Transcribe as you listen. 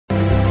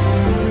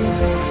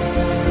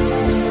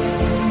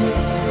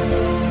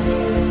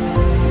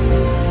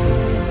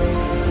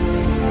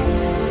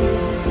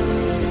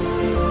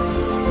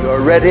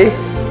ready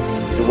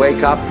to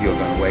wake up, you're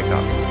going to wake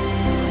up.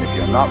 And if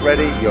you're not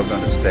ready, you're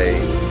going to stay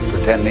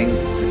pretending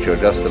that you're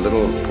just a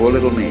poor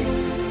little me.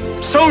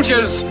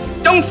 Soldiers,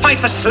 don't fight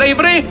for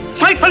slavery,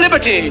 fight for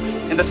liberty.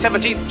 In the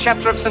 17th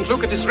chapter of St.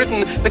 Luke it is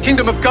written, the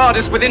kingdom of God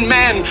is within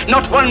man,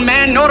 not one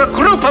man nor a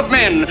group of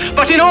men,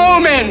 but in all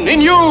men, in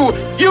you,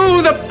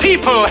 the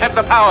people, have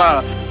the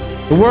power.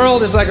 The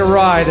world is like a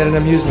ride at an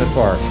amusement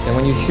park, and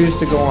when you choose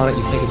to go on it,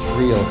 you think it's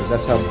real, because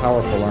that's how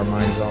powerful our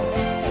minds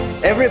are.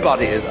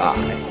 Everybody is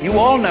I. You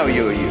all know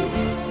you're you.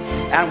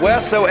 And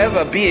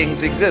wheresoever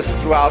beings exist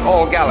throughout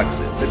all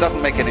galaxies, it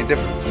doesn't make any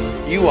difference.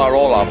 You are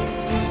all of them.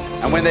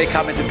 And when they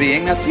come into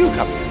being, that's you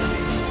coming into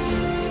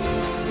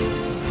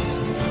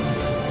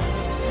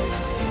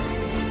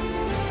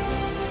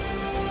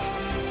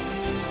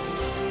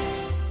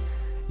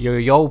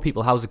being. Yo,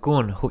 people, how's it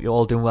going? Hope you're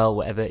all doing well,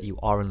 wherever you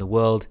are in the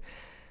world.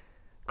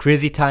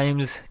 Crazy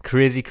times.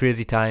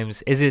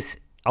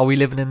 Are we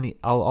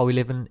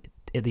living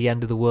at the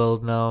end of the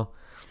world now?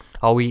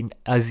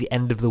 Is the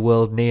end of the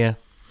world near?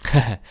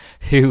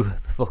 Who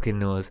fucking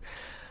knows?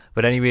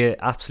 But anyway,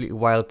 absolutely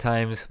wild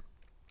times.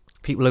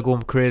 People are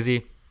going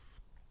crazy,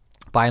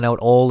 buying out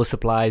all the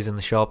supplies in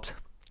the shops.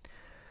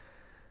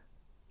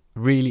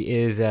 Really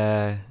is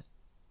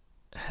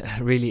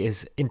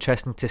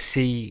interesting to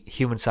see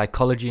human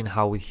psychology and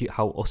how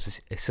us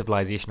as a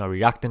civilization are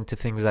reacting to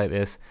things like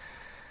this.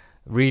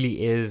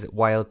 Really is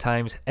wild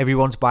times.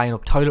 Everyone's buying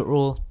up toilet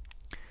roll.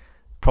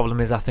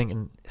 Problem is, I think,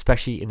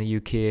 especially in the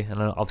UK,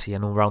 and obviously I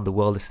know around the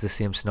world this is the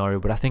same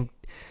scenario, but I think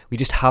we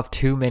just have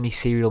too many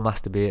serial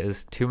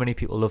masturbators. Too many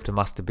people love to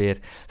masturbate,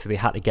 so they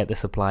had to get the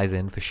supplies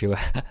in for sure.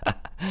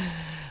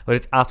 But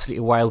it's absolutely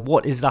wild.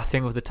 What is that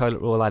thing with the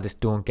toilet roll? I just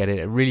don't get it.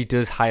 It really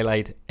does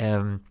highlight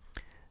the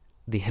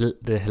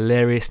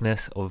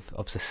hilariousness of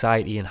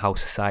society and how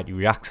society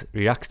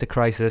reacts to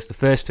crisis. The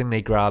first thing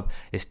they grab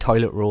is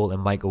toilet roll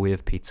and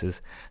microwave pizzas.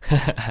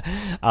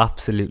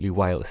 Absolutely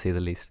wild, to say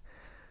the least.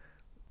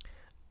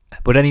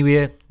 But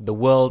anyway, the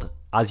world,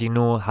 as you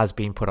know, has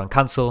been put on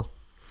cancel.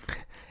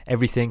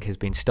 Everything has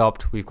been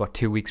stopped. We've got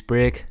 2 weeks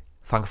break.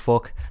 Thank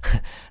fuck.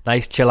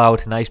 Nice chill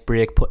out, nice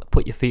break.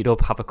 Put your feet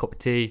up, have a cup of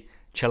tea,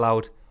 chill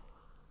out.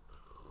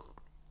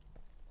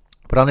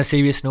 But on a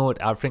serious note,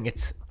 I think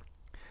it's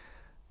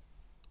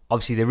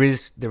obviously there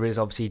is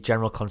obviously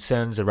general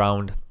concerns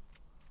around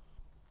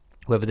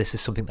whether this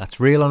is something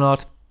that's real or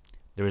not.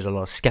 There is a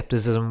lot of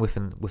skepticism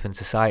within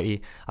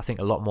society. I think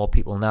a lot more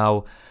people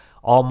now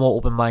are more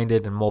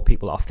open-minded, and more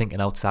people are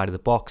thinking outside of the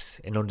box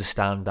and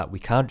understand that we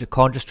can't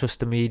just trust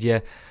the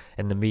media,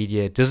 and the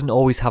media doesn't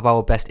always have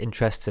our best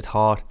interests at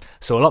heart.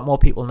 So a lot more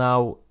people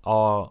now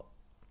are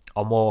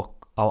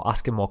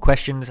asking more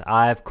questions.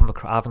 I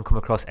haven't come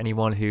across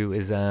anyone who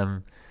is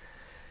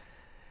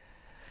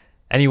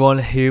anyone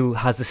who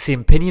has the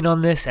same opinion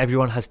on this.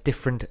 Everyone has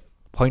different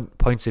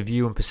points of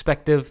view and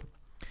perspective.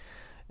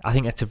 I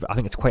think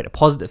it's quite a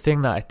positive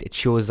thing that it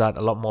shows that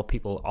a lot more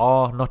people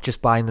are not just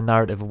buying the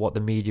narrative of what the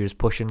media is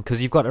pushing, because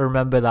you've got to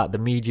remember that the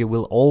media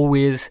will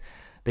always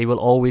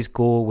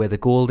go where the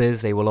gold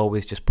is. They will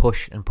always just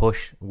push and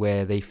push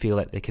where they feel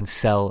that they can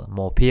sell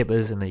more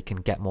papers and they can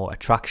get more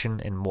attraction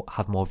and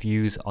have more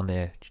views on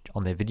their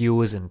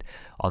videos and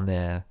on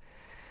their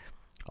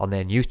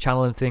news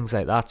channel and things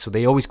like that. So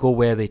they always go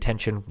where the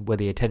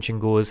attention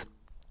goes.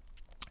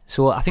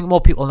 So I think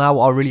more people now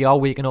are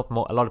waking up.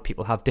 A lot of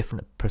people have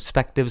different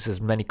perspectives. There's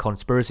many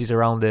conspiracies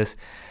around this.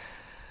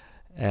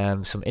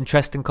 Some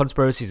interesting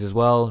conspiracies as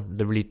well.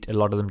 A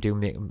lot of them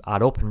do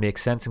add up and make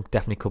sense, and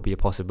definitely could be a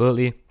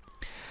possibility.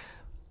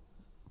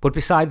 But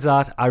besides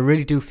that, I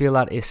really do feel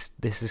that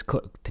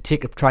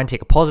try and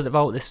take a positive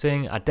out of this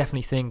thing. I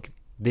definitely think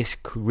this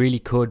really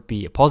could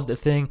be a positive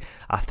thing.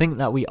 I think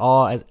that we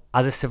are,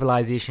 as a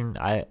civilization,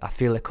 I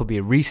feel it could be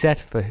a reset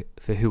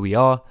for who we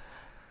are.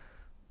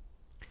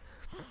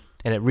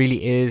 And it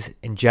really is,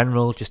 in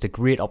general, just a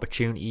great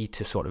opportunity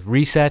to sort of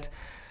reset.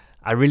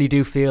 I really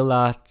do feel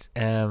that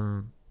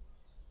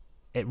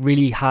it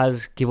really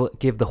has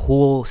give the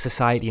whole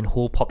society and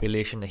whole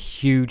population a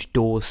huge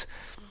dose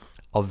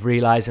of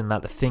realizing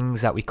that the things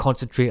that we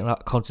concentrate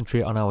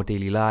on our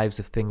daily lives,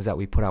 the things that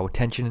we put our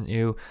attention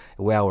into,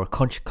 where our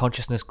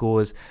consciousness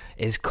goes,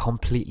 is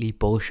completely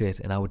bullshit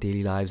in our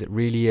daily lives. It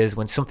really is.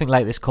 When something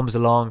like this comes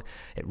along,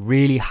 it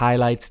really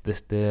highlights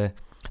the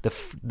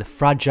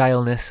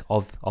fragileness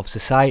of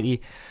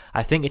society.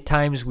 I think at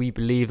times we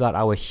believe that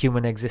our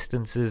human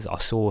existences are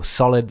so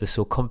solid, they're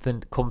so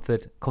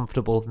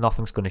comfortable,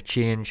 nothing's going to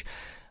change.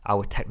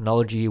 Our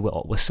technology,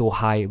 we're so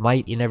high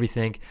mighty and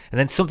everything. And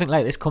then something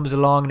like this comes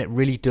along and it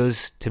really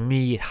does, to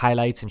me, it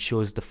highlights and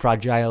shows the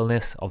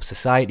fragileness of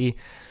society.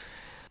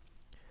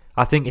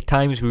 I think at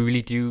times we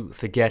really do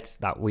forget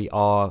that we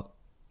are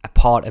a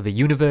part of a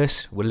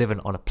universe. We're living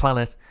on a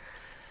planet.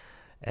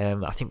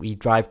 I think we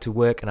drive to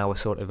work in our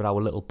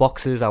little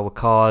boxes, our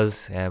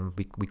cars.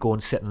 We go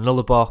and sit in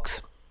another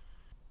box.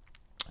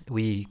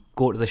 We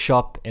go to the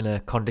shop in a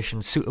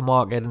conditioned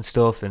supermarket and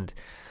stuff, and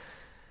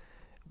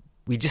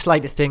we just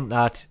like to think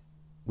that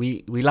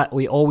we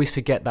always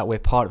forget that we're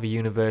part of a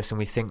universe, and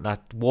we think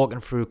that walking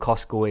through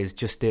Costco is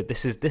just it.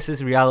 This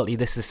is reality.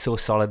 This is so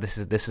solid. This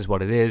is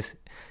what it is.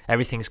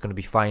 Everything's going to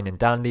be fine and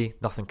dandy.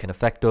 Nothing can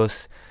affect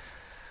us.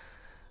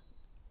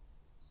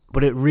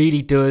 But it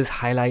really does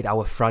highlight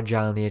our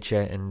fragile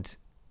nature, and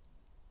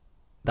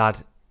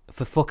that,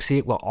 for fuck's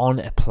sake, we're on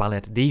a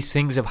planet. These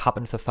things have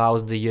happened for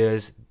thousands of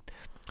years.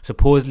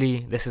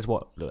 Supposedly, this is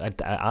what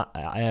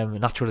a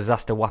natural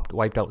disaster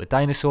wiped out the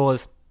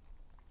dinosaurs.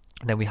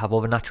 And then we have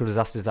other natural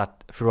disasters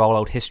that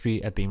throughout history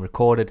have been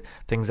recorded,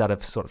 things that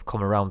have sort of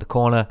come around the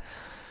corner.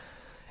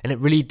 And it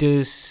really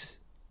does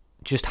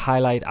just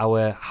highlight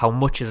how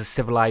much as a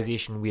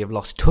civilization we have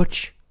lost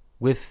touch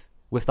with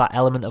that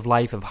element of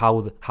life, of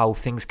how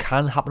things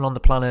can happen on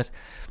the planet.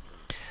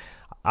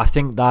 I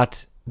think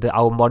that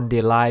our modern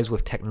day lives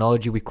with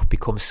technology, we could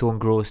become so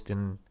engrossed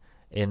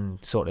in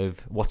sort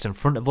of what's in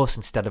front of us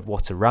instead of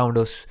what's around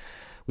us.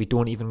 We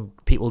don't even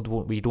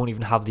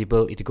have the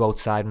ability to go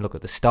outside and look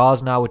at the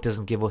stars now. It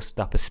doesn't give us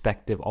that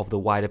perspective of the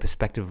wider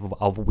perspective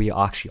of we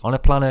are actually on a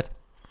planet.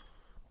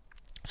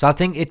 So I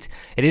think it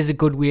is a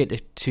good way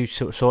to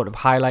sort of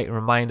highlight and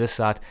remind us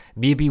that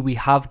maybe we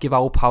have give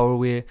our power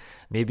away.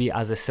 Maybe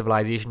as a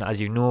civilization, as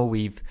you know,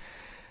 we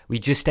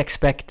just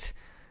expect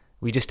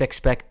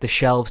the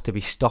shelves to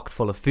be stocked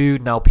full of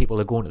food. Now people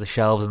are going to the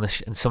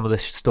shelves and some of the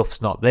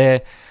stuff's not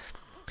there.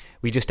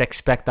 We just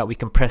expect that we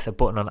can press a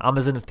button on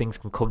Amazon and things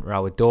can come to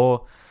our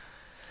door.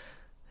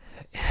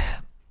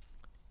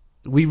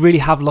 We really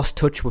have lost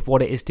touch with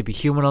what it is to be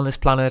human on this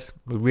planet.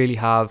 We really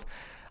have.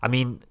 I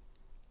mean,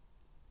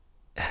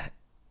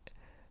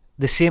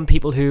 the same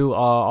people who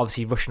are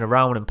obviously rushing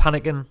around and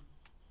panicking,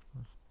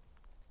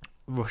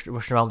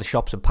 rushing around the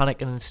shops and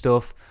panicking and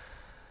stuff.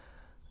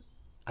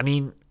 I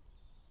mean,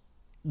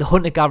 the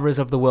hunter-gatherers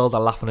of the world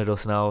are laughing at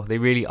us now. They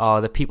really are.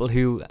 The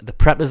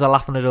preppers are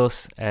laughing at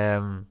us.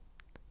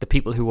 The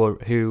people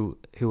who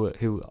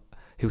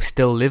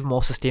still live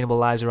more sustainable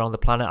lives around the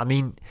planet. I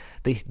mean,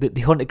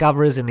 the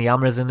hunter-gatherers in the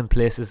Amazon and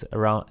places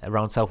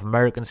around South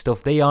America and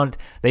stuff, they aren't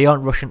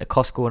rushing to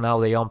Costco now.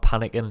 They aren't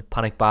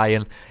panic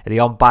buying. They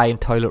aren't buying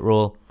toilet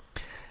roll.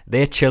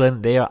 They're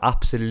chilling. They are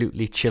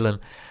absolutely chilling.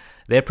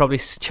 They're probably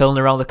chilling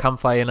around the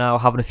campfire now,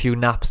 having a few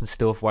naps and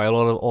stuff, while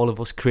all of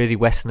us crazy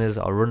Westerners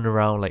are running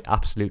around like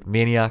absolute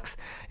maniacs.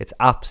 It's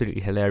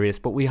absolutely hilarious.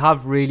 But we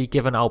have really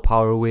given our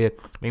power away.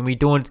 I mean, we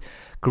don't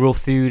grow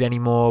food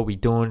anymore. We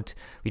don't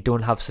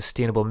have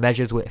sustainable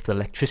measures where if the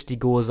electricity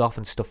goes off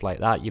and stuff like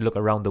that. You look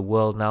around the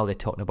world now, they're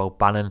talking about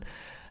banning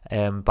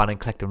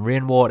collecting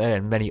rainwater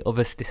and many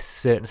other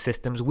certain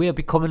systems. We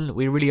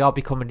really are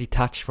becoming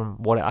detached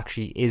from what it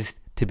actually is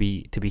to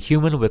be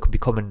human. We're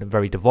becoming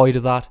very devoid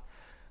of that.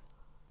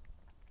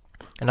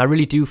 And I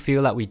really do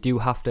feel that we do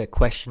have to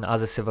question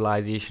as a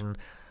civilization,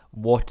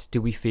 what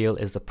do we feel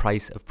is the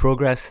price of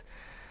progress?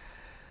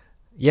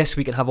 Yes,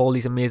 we can have all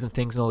these amazing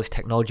things and all this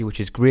technology, which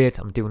is great.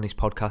 I'm doing this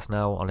podcast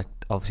now on it,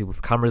 obviously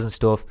with cameras and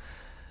stuff.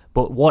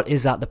 But what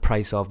is that the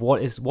price of?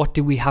 What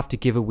do we have to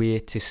give away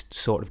to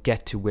sort of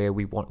get to where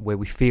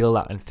we feel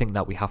that and think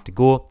that we have to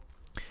go?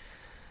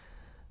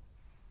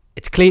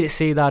 It's clear to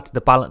see that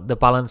the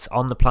balance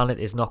on the planet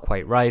is not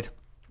quite right.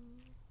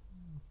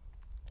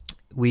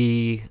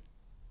 We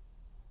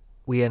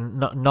are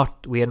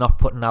not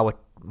putting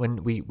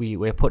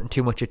we're putting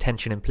too much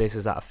attention in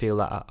places that I feel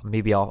that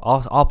maybe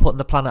are putting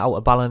the planet out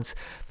of balance.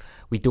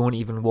 We don't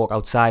even walk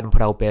outside and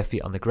put our bare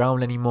feet on the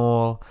ground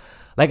anymore.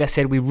 Like I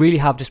said, we really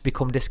have just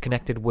become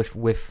disconnected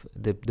with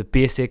the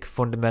basic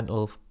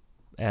fundamental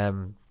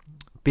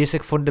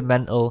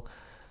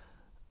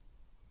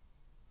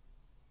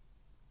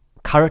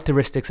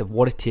characteristics of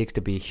what it takes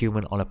to be a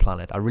human on a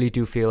planet. I really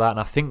do feel that, and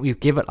I think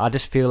I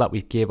just feel that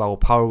we gave our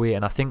power away,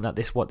 and I think that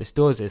what this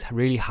does is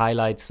really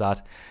highlights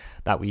that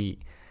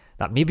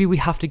maybe we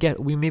have to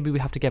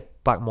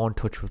get back more in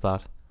touch with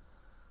that.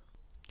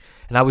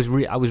 And I was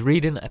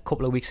reading a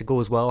couple of weeks ago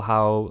as well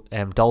how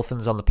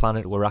dolphins on the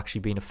planet were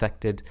actually being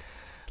affected.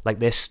 Like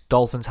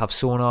dolphins have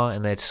sonar,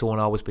 and their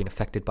sonar was being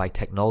affected by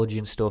technology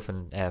and stuff,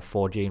 and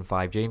 4G and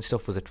 5G and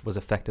stuff was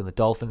affecting the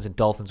dolphins, and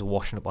dolphins were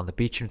washing up on the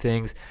beach and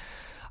things.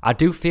 I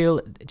do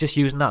feel, just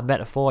using that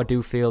metaphor, I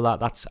do feel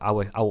that that's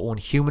our own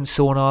human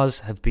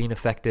sonars have been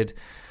affected,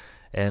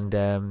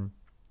 and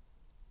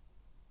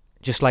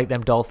just like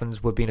them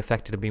dolphins were being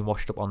affected and being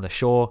washed up on the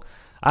shore.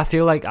 I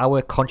feel like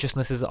our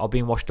consciousnesses are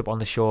being washed up on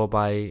the shore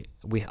by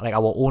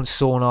our own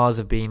sonars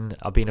are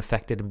being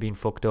affected and being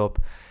fucked up.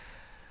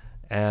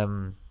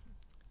 Our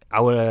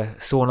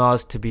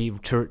sonars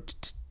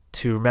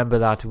to remember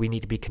that we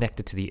need to be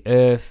connected to the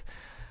earth.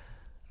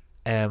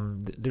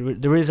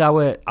 There is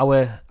our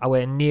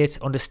innate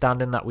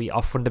understanding that we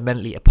are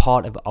fundamentally a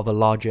part of a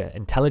larger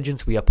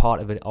intelligence. We are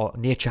part of it.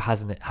 Nature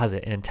has an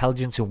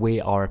intelligence, and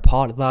we are a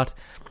part of that.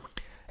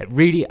 It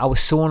really, our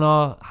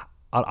sonar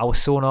and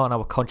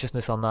our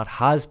consciousness on that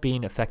has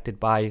been affected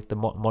by the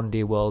modern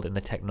day world and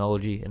the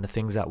technology and the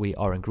things that we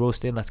are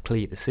engrossed in. That's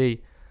clear to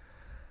see.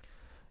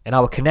 And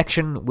our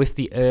connection with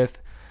the earth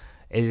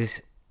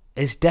is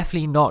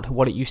definitely not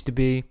what it used to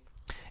be.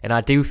 And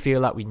I do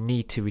feel that we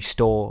need to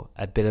restore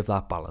a bit of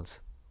that balance.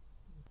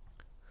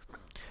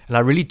 And I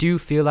really do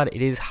feel that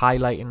it is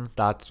highlighting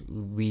that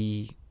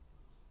we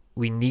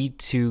need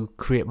to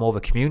create more of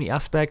a community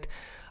aspect.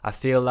 I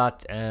feel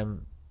that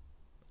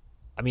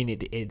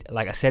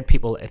like I said,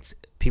 they're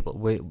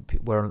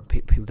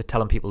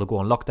telling people to go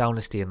on lockdown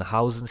and stay in the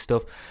houses and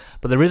stuff.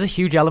 But there is a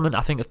huge element,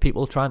 I think, of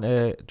people trying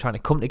to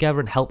come together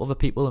and help other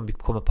people and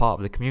become a part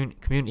of the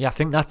community. I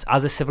think that's,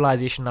 as a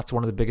civilization, that's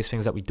one of the biggest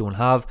things that we don't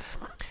have.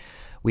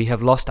 We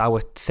have lost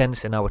our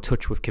sense and our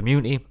touch with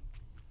community.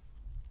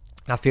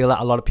 I feel that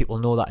a lot of people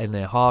know that in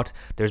their heart.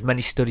 There's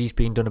many studies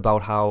being done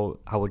about how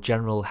our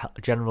general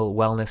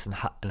wellness and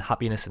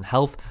happiness and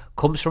health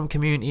comes from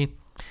community.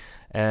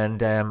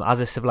 And as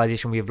a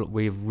civilization,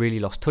 we've really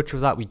lost touch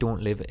with that. We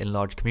don't live in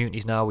large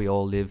communities now. We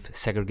all live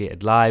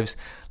segregated lives.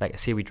 Like I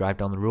say, we drive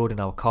down the road in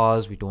our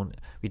cars. We don't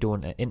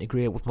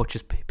integrate with much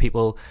as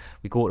people.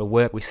 We go to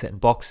work, we sit in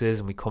boxes,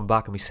 and we come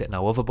back and we sit in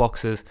our other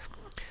boxes.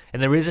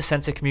 And there is a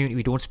sense of community.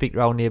 We don't speak to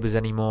our neighbours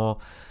anymore.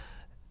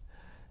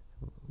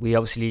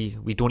 Sometimes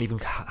we don't even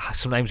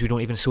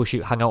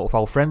hang out with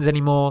our friends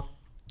anymore.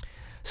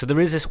 So there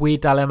is this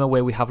weird dilemma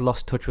where we have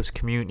lost touch with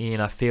community,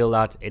 and I feel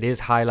that it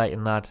is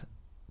highlighting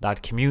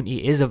that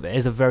community is a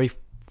very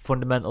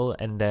fundamental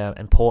and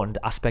important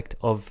aspect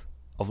of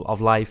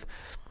life.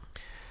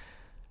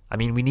 I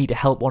mean, we need to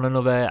help one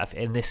another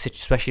in this,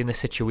 especially in this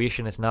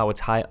situation.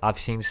 I've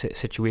seen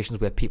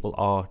situations where people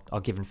are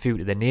giving food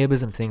to their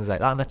neighbours and things like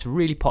that, and that's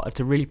it's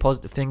a really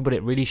positive thing. But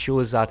it really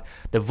shows that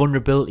the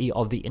vulnerability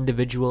of the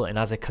individual, and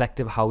as a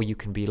collective, how you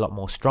can be a lot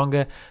more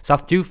stronger. So I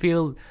do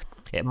feel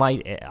it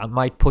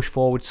might push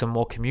forward some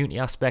more community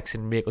aspects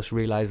and make us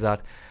realise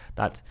that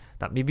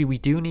maybe we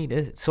do need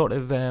to sort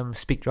of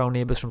speak to our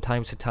neighbours from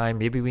time to time.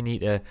 Maybe we need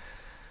to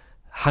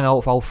hang out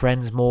with our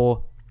friends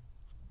more.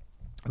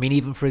 I mean,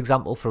 even for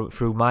example,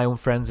 through my own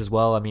friends as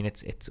well. I mean,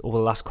 it's over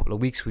the last couple of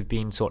weeks we've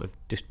been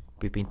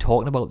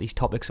talking about these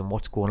topics and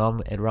what's going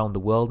on around the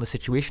world and the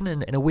situation.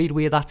 And in a weird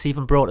way, that's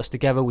even brought us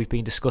together. We've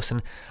been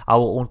discussing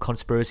our own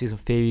conspiracies and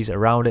theories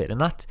around it, and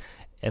that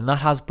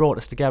has brought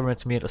us together. And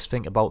it's made us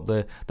think about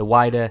the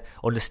wider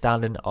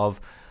understanding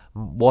of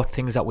what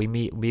things that we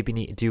maybe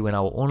need to do in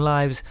our own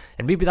lives.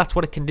 And maybe that's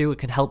what it can do. It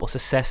can help us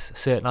assess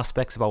certain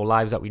aspects of our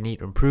lives that we need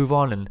to improve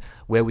on, and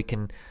where we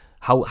can,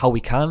 how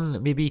we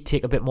can maybe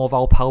take a bit more of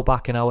our power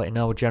back in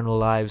our general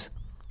lives,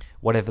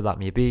 whatever that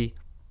may be.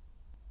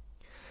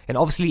 And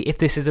obviously, if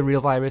this is a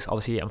real virus,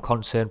 obviously I'm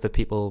concerned for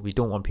people. We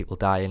don't want people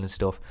dying and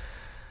stuff.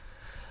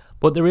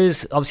 But there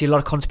is obviously a lot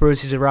of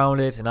conspiracies around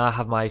it, and I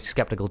have my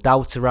skeptical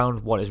doubts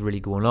around what is really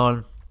going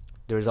on.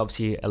 There is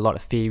obviously a lot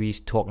of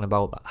theories talking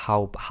about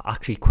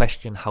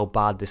question how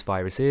bad this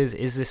virus is.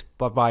 Is this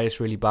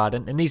virus really bad?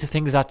 And these are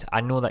things that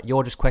I know that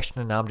you're just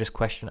questioning, and I'm just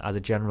questioning as a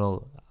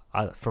general,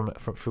 having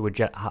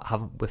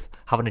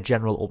a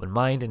general open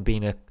mind and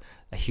being a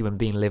human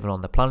being living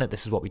on the planet.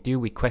 This is what we do.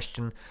 We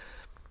question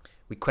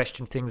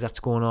things that's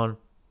going on.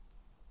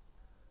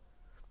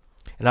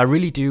 And I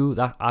really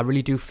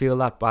do feel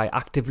that by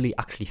actively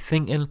actually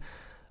thinking,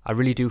 I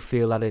really do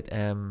feel that it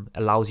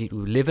allows you to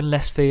live in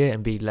less fear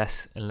and be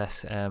less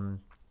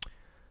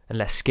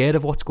scared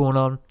of what's going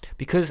on.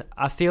 Because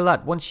I feel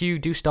that once you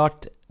do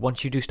start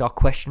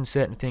questioning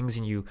certain things,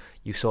 and you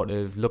sort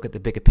of look at the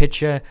bigger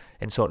picture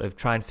and sort of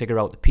try and figure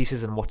out the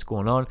pieces and what's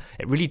going on,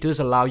 it really does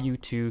allow you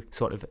to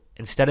sort of,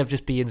 instead of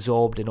just being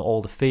absorbed in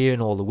all the fear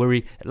and all the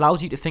worry, it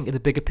allows you to think of the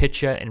bigger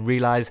picture and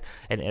it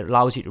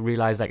allows you to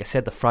realize, like I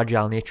said, the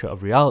fragile nature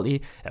of reality.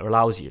 It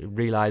allows you to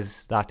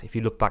realize that if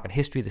you look back in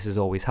history, this has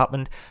always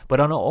happened. But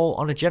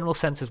on a general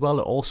sense as well,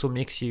 it also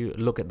makes you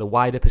look at the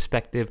wider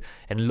perspective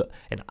and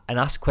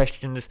ask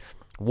questions.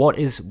 What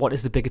is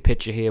the bigger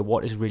picture here?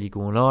 What is really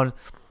going on?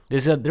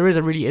 There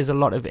is a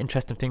lot of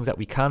interesting things that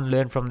we can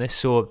learn from this.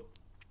 So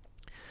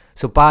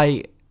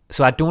I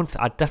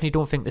definitely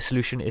don't think the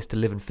solution is to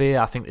live in fear.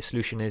 I think the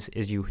solution is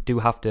you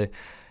have to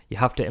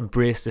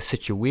embrace the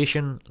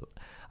situation.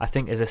 I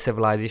think as a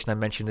civilization, I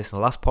mentioned this in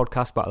the last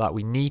podcast, but that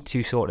we need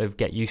to sort of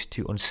get used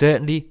to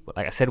uncertainty.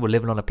 Like I said, we're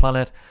living on a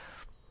planet,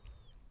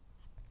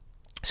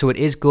 so it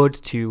is good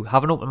to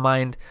have an open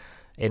mind.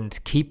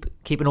 And keep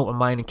an open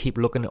mind and keep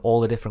looking at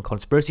all the different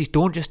conspiracies.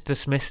 Don't just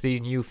dismiss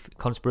these new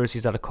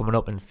conspiracies that are coming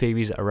up and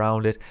theories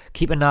around it.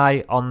 Keep an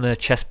eye on the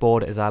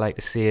chessboard, as I like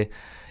to say,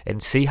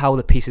 and see how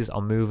the pieces are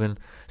moving,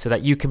 so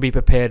that you can be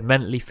prepared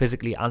mentally,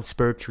 physically, and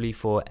spiritually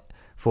for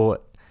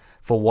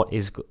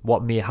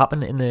what may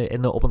happen in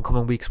the up and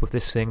coming weeks with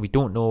this thing. We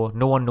don't know.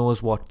 No one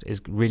knows what is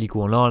really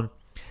going on.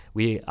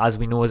 As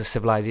we know, as a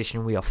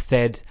civilization, we are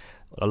fed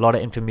a lot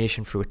of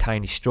information through a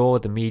tiny straw.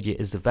 The media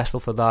is the vessel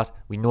for that.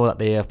 We know that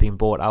they have been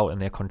bought out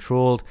and they're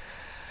controlled.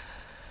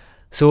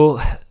 So,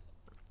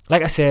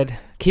 like I said,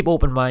 keep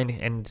open mind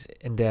and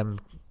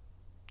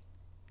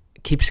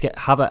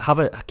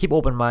keep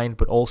open mind,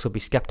 but also be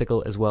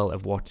skeptical as well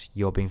of what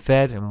you're being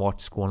fed and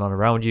what's going on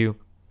around you.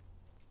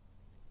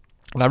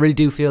 And I really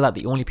do feel that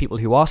the only people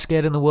who are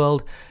scared in the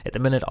world at the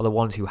minute are the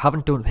ones who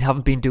haven't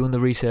been doing the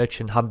research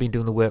and haven't been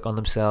doing the work on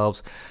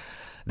themselves.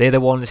 they're the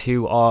ones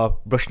who are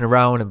rushing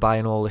around and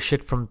buying all the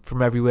shit from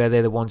everywhere.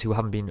 They're the ones who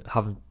haven't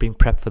been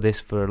prepped for this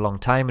for a long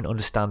time and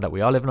understand that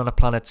we are living on a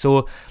planet.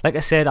 So, like I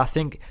said, I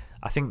think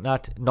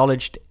that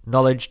knowledge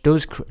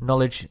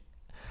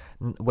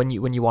when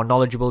you are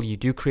knowledgeable, you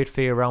do create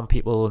fear around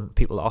people, and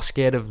people are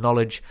scared of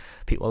knowledge.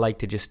 People like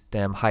to just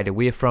hide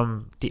away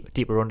from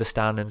deeper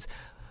understandings.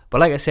 But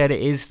like I said,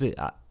 it is.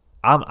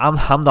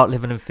 I'm not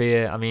living in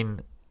fear. I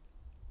mean,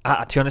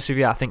 to be honest with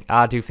you,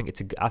 I do think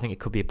it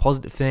could be a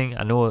positive thing.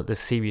 I know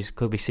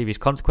could be serious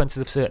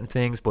consequences of certain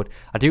things, but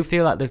I do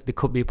feel like there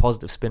could be a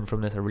positive spin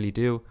from this. I really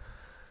do.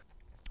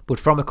 But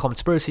from a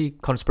conspiracy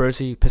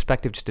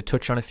perspective, just to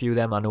touch on a few of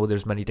them, I know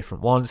there's many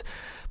different ones,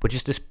 but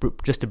just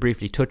to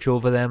briefly touch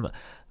over them,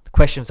 the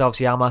questions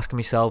obviously I'm asking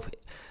myself.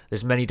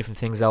 There's many different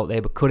things out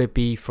there, but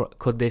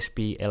could this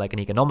be like an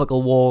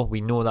economical war? We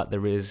know that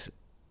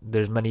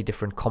there's many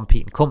different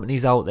competing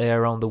companies out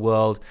there around the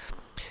world.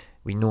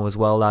 We know as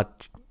well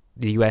that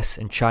the US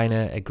and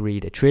China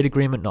agreed a trade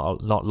agreement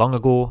not long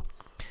ago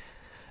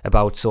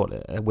about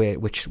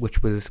which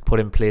was put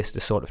in place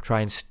to sort of try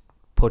and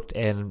put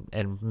in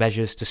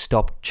measures to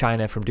stop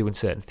China from doing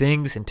certain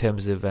things in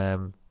terms of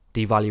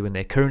devaluing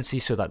their currency,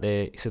 so that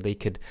they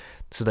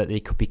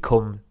could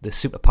become the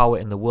superpower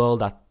in the world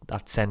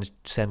that sends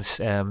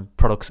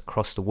products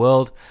across the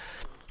world.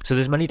 So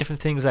there's many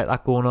different things like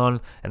that going on,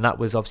 and that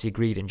was obviously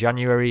agreed in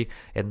January,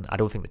 and I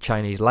don't think the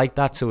Chinese like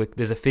that. So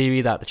there's a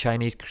theory that the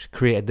Chinese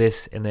created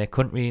this in their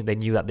country. They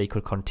knew that they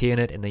could contain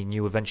it, and they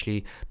knew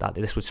eventually that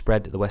this would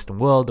spread to the Western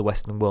world. The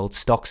Western world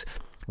stocks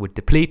would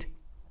deplete,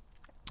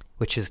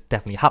 which has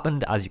definitely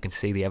happened. As you can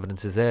see, the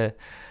evidence is there.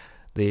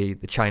 The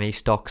Chinese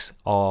stocks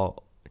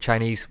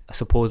Chinese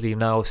supposedly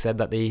now said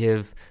that they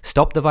have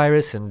stopped the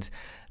virus, and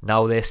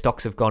now their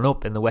stocks have gone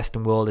up, and the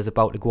Western world is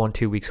about to go on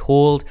 2 weeks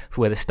hold,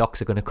 where the stocks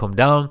are going to come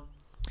down.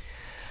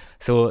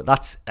 So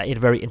that's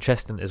very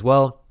interesting as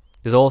well.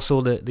 There's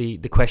also the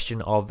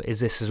question of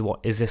is this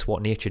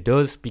what nature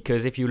does?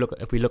 Because if we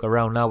look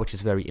around now, which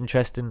is very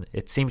interesting,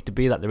 it seems to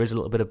be that there is a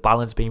little bit of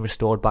balance being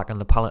restored back on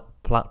the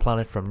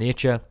planet from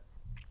nature.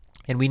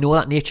 And we know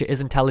that nature is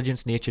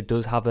intelligence. Nature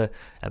does have an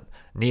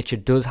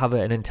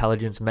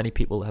intelligence. Many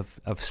people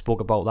have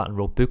spoke about that and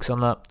wrote books on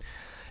that.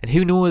 And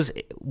who knows,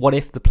 what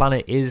if the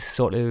planet is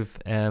sort of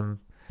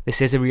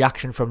this is a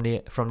reaction from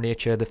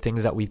nature, the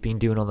things that we've been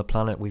doing on the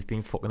planet. We've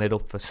been fucking it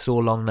up for so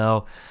long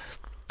now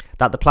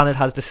that the planet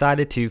has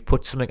decided to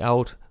put something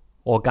out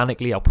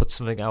organically, or put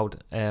something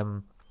out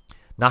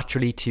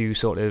naturally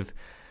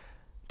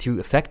to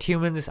affect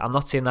humans. I'm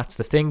not saying that's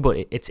the thing, but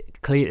it's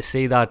clear to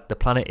see that the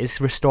planet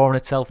is restoring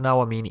itself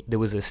now. I mean, there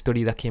was a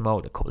study that came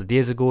out a couple of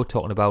days ago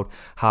talking about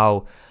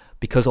how,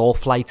 because all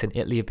flights in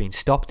Italy have been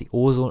stopped, the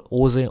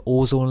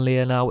ozone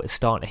layer now is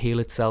starting to heal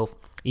itself.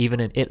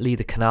 Even in Italy,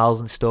 the canals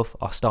and stuff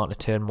are starting to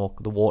turn more,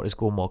 the waters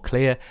go more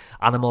clear.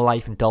 Animal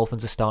life and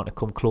dolphins are starting to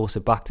come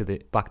closer back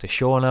to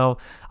shore now.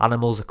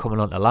 Animals are coming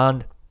onto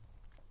land.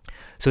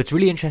 So it's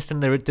really interesting.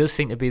 There does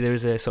seem to be,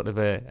 there's a sort of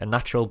a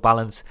natural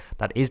balance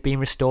that is being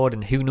restored,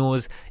 and who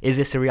knows, is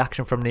this a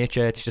reaction from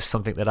nature? It's just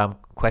something that I'm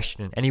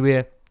questioning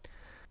anyway.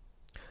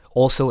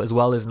 Also, as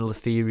well, as another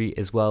theory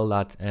as well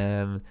that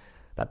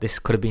this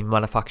could have been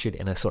manufactured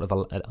in a sort of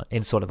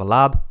a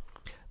lab.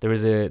 There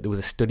was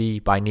a study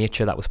by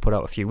Nature that was put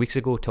out a few weeks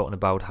ago talking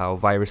about how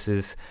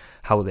viruses,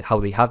 how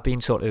they have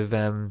been sort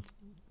of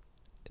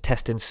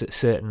testing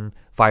certain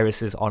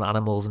viruses on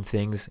animals and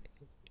things.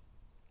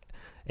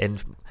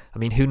 And I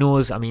mean, who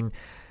knows? I mean,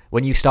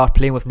 when you start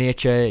playing with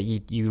nature,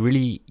 you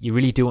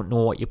really don't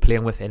know what you're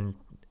playing with. And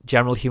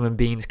general human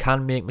beings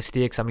can make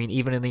mistakes. I mean,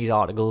 even in these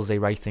articles, they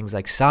write things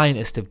like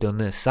scientists have done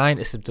this,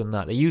 scientists have done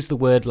that. They use the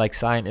word like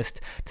scientist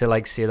to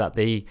like say that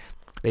they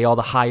are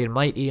the high and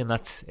mighty,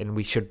 and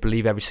we should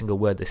believe every single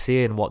word they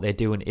say, and what they're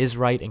doing is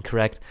right and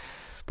correct.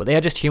 But they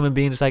are just human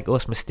beings like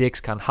us. Mistakes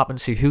can happen.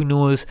 So who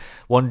knows?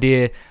 One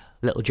day,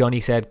 little Johnny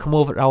said, come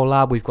over to our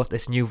lab, we've got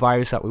this new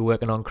virus that we're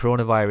working on,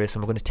 coronavirus,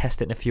 and we're going to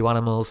test it in a few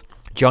animals.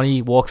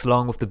 Johnny walks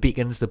along with the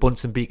beacons, the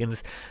Bunsen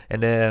beacons,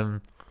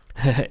 and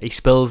he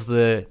spills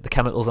the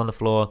chemicals on the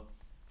floor,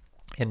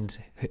 and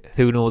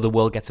who knows, the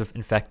world gets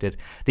infected.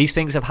 These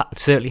things have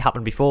certainly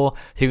happened before.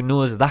 Who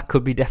knows, that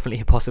could be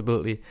definitely a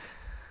possibility.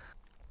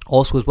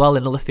 Also as well,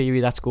 another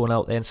theory that's going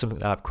out there, and something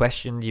that I've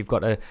questioned, you've got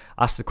to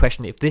ask the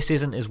question, if this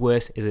isn't as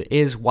worse as it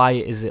is, why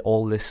is it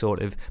all this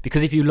sort of...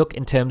 Because if you look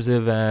in terms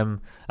of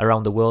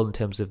around the world, in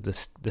terms of the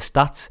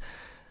stats,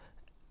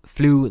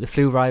 the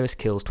flu virus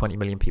kills 20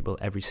 million people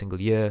every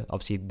single year.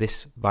 Obviously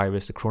this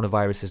virus, the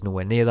coronavirus, is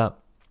nowhere near that.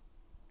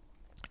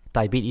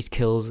 Diabetes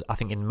kills, I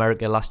think in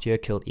America last year,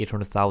 killed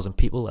 800,000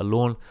 people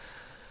alone.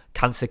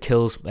 Cancer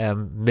kills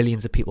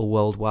millions of people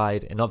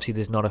worldwide, and obviously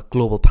there's not a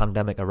global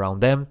pandemic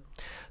around them.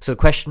 So the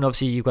question,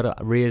 obviously, you've got to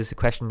raise the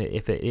question,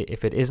 if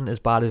it isn't as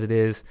bad as it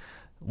is,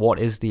 what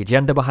is the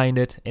agenda behind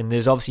it? And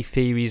there's obviously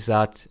theories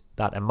that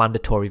a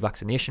mandatory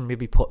vaccination may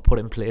be put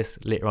in place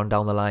later on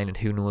down the line, and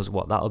who knows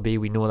what that'll be.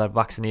 We know that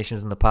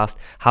vaccinations in the past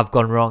have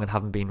gone wrong and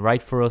haven't been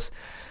right for us.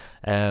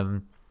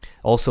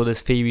 Also,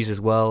 there's theories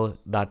as well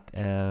that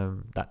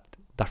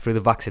that through the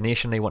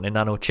vaccination they want to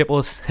nano chip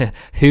us.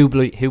 who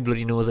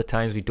bloody knows? At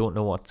times we don't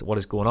know what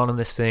is going on in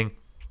this thing.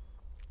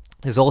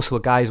 There's also a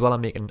guy as well,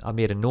 I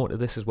made a note of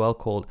this as well,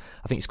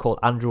 I think he's called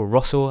Andrew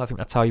Rosso, I think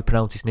that's how you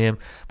pronounce his name,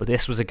 but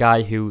this was a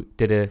guy who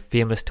did a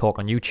famous talk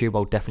on YouTube. I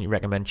would definitely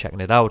recommend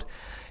checking it out.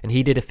 And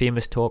he did a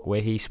famous talk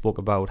where he spoke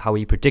about how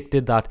he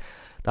predicted that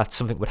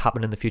something would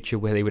happen in the future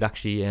where they would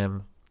actually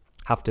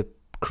have to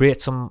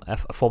create a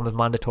form of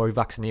mandatory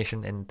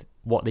vaccination, and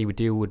what they would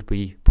do would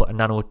be put a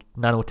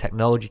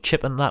nanotechnology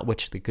chip in that,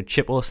 which they could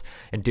chip us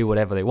and do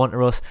whatever they want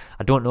to us.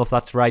 I don't know if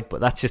that's right,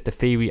 but that's just a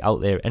theory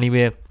out there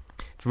anyway.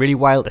 It's really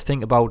wild to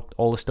think about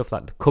all the stuff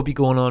that could be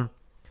going on,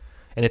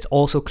 and it's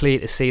also clear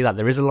to see that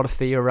there is a lot of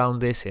fear around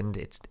this, and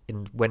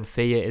when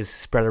fear is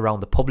spread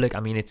around the public, I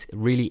mean, it's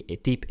really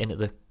deep into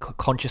the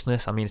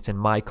consciousness. I mean, it's in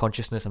my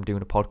consciousness. I'm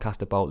doing a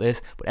podcast about this,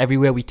 but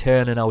everywhere we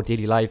turn in our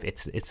daily life,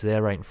 it's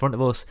there right in front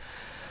of us.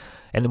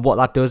 And what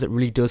that does, it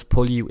really does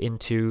pull you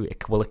into,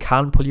 it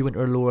can pull you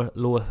into a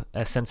lower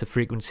sense of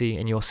frequency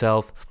in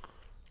yourself,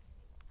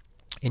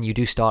 and you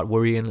do start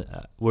worrying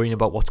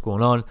about what's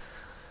going on.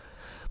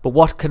 But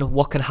what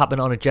can happen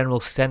on a general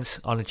sense,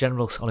 on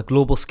a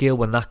global scale,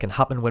 when that can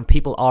happen? When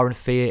people are in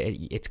fear,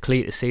 it's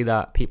clear to see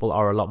that people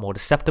are a lot more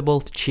susceptible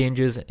to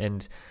changes.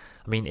 And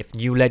I mean, if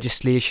new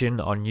legislation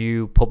or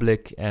new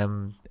public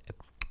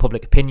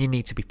opinion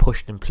needs to be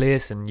pushed in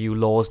place, and new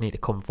laws need to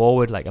come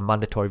forward, like a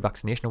mandatory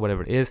vaccination or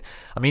whatever it is,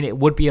 I mean, it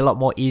would be a lot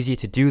more easier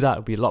to do that. It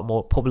would be a lot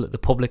more the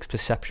public's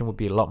perception would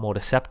be a lot more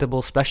susceptible,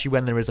 especially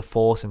when there is a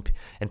force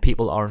and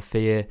people are in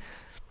fear.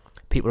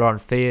 People are in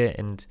fear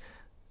and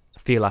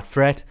feel that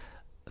threat.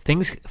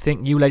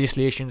 New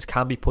legislations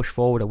can be pushed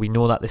forward, and we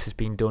know that this has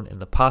been done in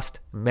the past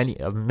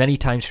many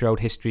times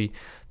throughout history.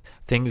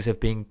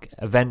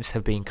 Events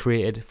have been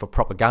created for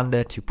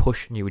propaganda to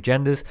push new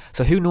agendas.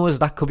 So who knows,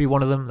 that could be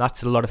one of them.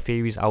 That's a lot of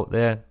theories out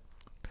there.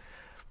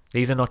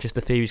 These are not just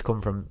the theories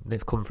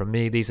they've come from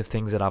me. These are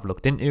things that I've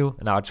looked into,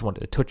 and I just wanted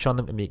to touch on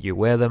them to make you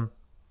aware of them.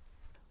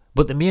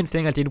 But the main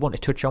thing I did want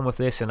to touch on with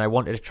this, and I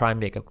wanted to try and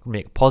make a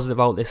positive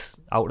out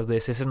of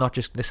this. This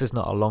is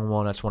not a long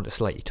one. I just want to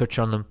slightly touch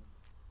on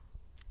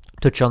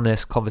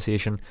this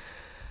conversation.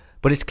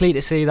 But it's clear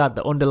to see that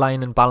the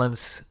underlying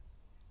imbalance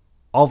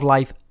of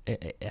life,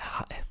 it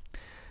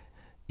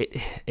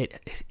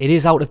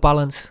is out of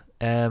balance.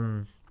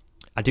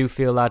 I do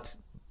feel that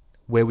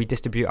where we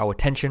distribute our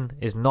attention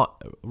is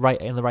not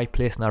right in the right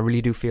place, and I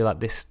really do feel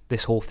that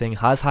this whole thing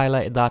has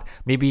highlighted that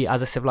maybe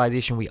as a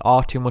civilization we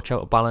are too much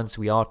out of balance,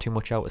 we are too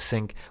much out of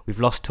sync,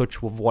 we've lost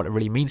touch with what it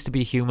really means to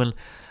be human.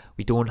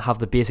 We don't have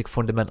the basic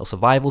fundamental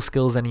survival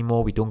skills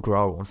anymore. We don't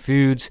grow our own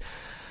foods.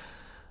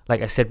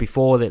 Like I said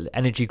before, the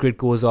energy grid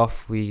goes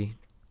off, we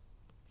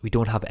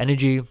don't have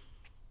energy.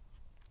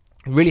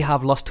 We really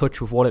have lost touch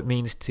with what it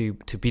means to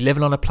be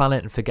living on a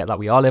planet, and forget that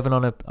we are living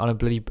on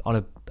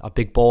a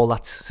big ball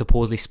that's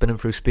supposedly spinning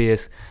through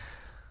space.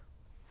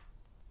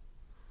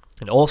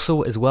 And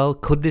also as well,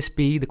 could this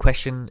be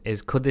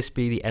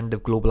the end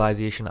of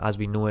globalization as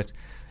we know it?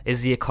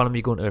 Is the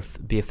economy going to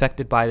be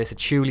affected by this?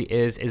 It surely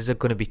is. Is there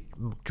going to be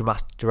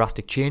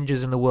drastic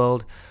changes in the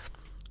world?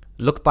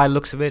 By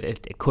looks of it,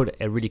 it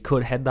really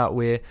could head that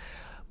way.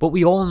 But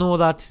we all know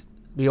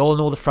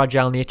the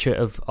fragile nature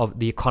of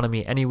the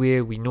economy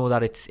anyway. We know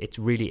that it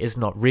really is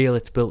not real.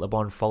 It's built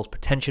upon false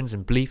pretensions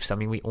and beliefs. I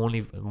mean,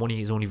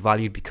 money is only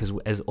valued because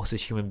as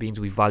human beings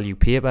we value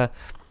paper.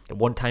 At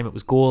one time it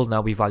was gold,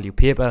 now we value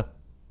paper.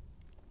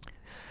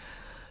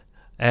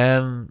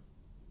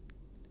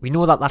 We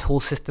know that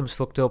whole system's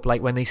fucked up.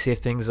 Like when they say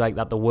things like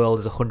that the world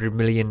is 100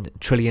 million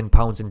trillion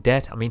pounds in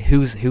debt. I mean,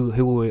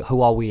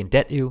 who are we in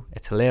debt to?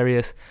 It's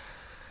hilarious.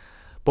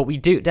 But we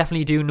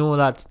definitely do know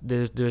that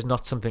there's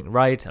not something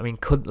right. I mean,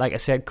 could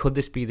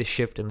this be the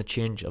shift and the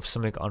change of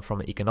something on from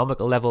an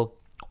economical level?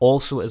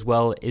 Also, as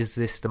well, is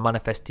this the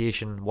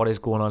manifestation? What is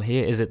going on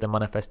here? Is it the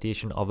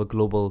manifestation of a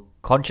global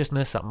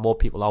consciousness that more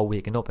people are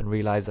waking up and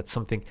realize that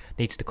something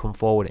needs to come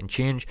forward and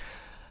change?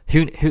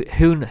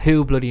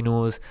 Who bloody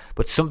knows?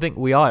 But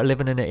we are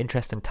living in an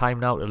interesting time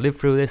now to live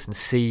through this and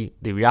see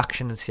the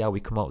reaction and see how we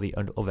come out the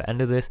other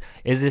end of this.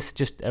 Is this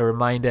just a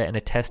reminder and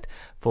a test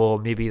for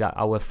maybe that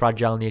our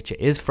fragile nature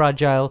is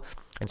fragile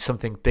and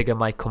something bigger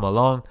might come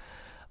along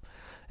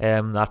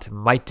that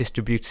might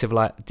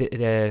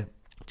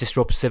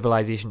disrupt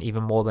civilization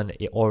even more than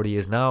it already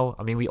is now?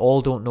 I mean, we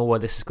all don't know where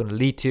this is going to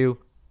lead to.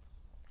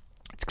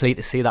 It's clear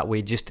to see that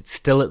we're just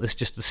still at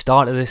just the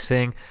start of this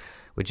thing.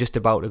 We're just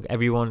about I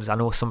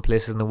know some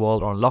places in the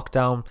world are on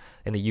lockdown.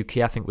 In the UK,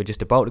 I think we're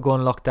just about to go on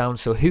lockdown.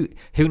 So who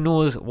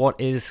knows what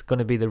is going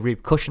to be the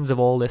repercussions of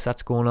all this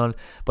that's going on?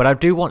 But I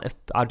do want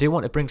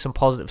to bring some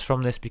positives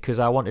from this, because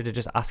I wanted to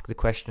just ask the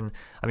question.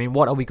 I mean,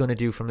 what are we going to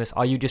do from this?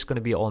 Are you just going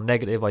to be all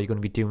negative? Are you going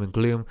to be doom and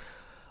gloom?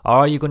 Or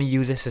are you going to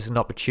use this as an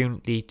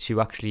opportunity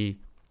to actually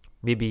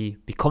maybe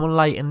become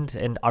enlightened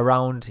and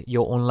around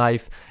your own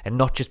life, and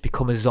not just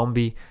become a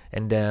zombie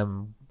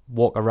and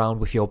walk around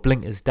with your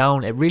blinkers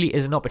down? It really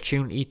is an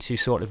opportunity to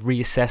sort of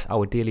reassess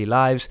our daily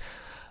lives,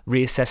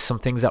 reassess some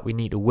things that we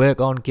need to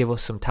work on, give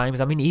us some times.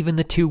 I mean, even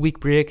the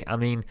 2-week break, I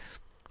mean,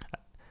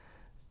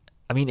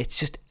 I mean, it's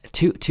just a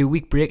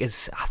 2-week break I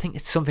think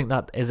it's something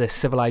that is a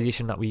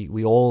civilization that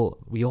we all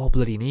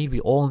bloody need.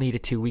 We all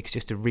needed 2 weeks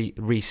just to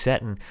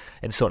reset and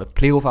sort of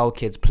play with our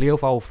kids, play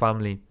with our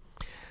family,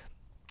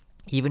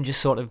 even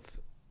just sort of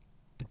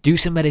do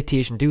some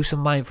meditation, do some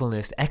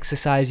mindfulness,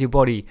 exercise your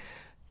body.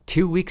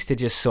 2 weeks to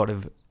just sort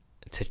of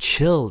to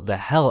chill the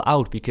hell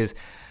out, because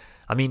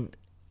I mean,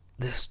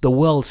 the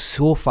world's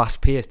so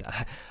fast paced.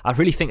 I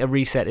really think a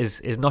reset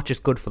is not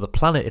just good for the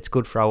planet, it's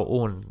good for our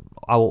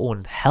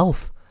own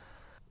health.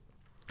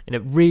 And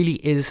it really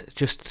is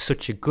just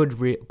such a good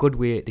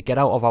way to get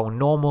out of our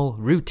normal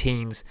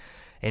routines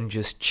and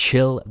just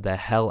chill the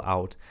hell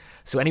out.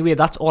 So anyway,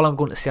 that's all I'm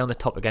going to say on the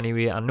topic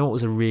anyway. I know it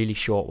was a really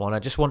short one. I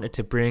just wanted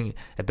to bring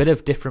a bit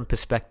of different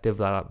perspective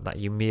that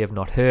you may have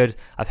not heard.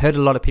 I've heard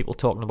a lot of people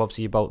talking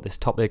obviously about this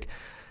topic,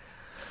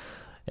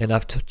 and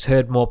I've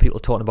heard more people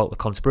talking about the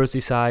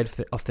conspiracy side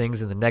of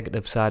things and the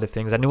negative side of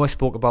things. I know I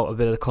spoke about a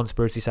bit of the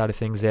conspiracy side of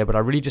things there, but I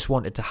really just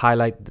wanted to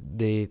highlight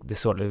the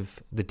sort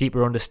of the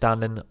deeper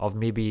understanding of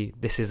maybe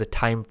this is a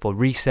time for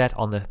reset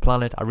on the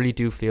planet. I really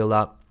do feel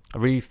that. I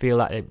really feel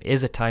that it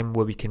is a time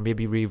where we can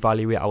maybe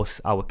reevaluate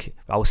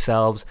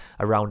ourselves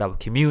around our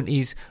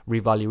communities,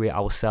 reevaluate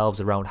ourselves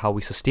around how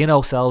we sustain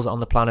ourselves on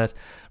the planet,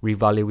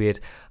 reevaluate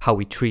how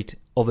we treat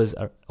others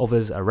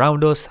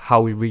around us,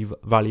 how we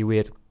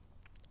reevaluate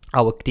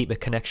our deeper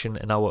connection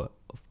and our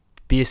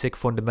basic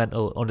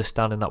fundamental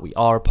understanding that we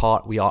are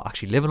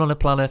actually living on a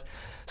planet.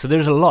 So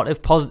there's a lot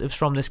of positives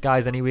from this,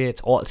 guys. Anyway,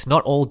 it's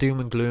not all doom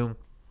and gloom.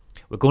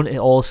 We're going to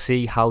all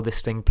see how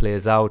this thing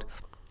plays out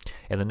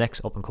in the next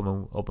up and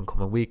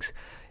coming weeks.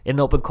 In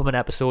the up and coming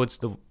episodes,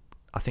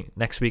 I think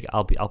next week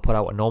I'll put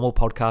out a normal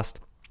podcast.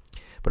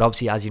 But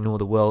obviously, as you know,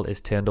 the world is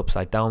turned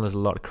upside down. There's a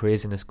lot of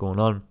craziness going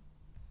on.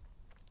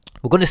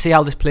 We're going to see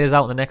how this plays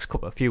out in the next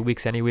few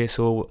weeks anyway.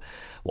 So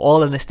we're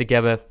all in this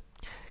together.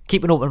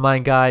 Keep an open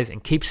mind, guys,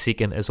 and keep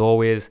seeking as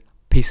always.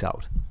 Peace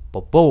out.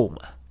 Boom.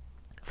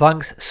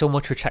 Thanks so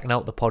much for checking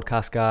out the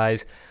podcast,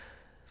 guys.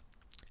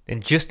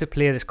 And just to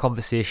play this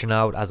conversation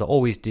out, as I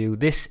always do,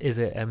 this is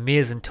an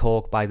amazing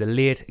talk by the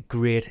late,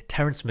 great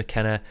Terence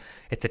McKenna.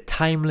 It's a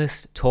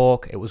timeless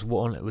talk. It was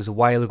a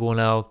while ago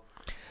now.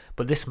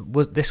 But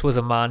this was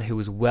a man who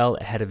was well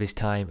ahead of his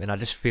time, and I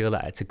just feel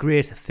that it's a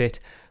great fit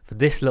for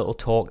this little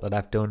talk that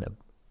I've done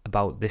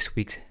about this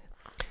week's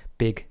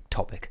big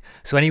topic.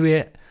 So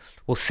anyway,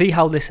 we'll see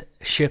how this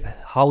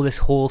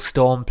whole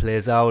storm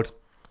plays out.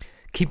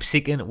 Keep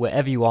seeking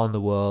wherever you are in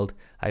the world.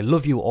 I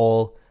love you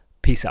all.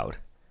 Peace out.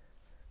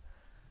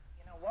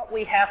 What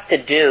we have to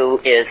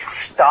do is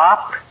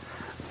stop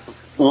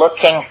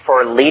looking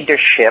for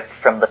leadership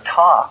from the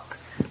top,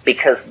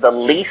 because the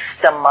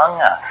least among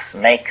us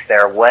make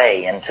their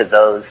way into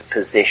those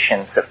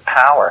positions of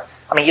power.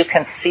 I mean, you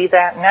can see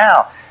that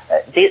now.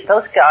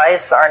 Those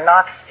guys are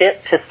not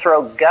fit to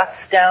throw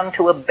guts down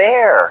to a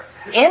bear,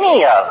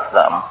 any of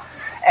them.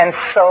 And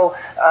so,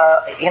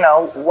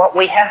 what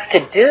we have to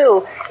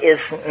do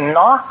is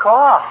knock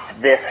off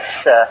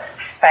this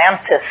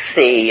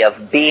fantasy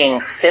of being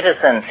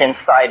citizens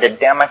inside a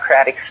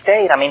democratic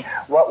state. I mean,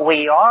 what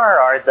we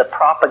are the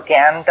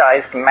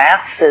propagandized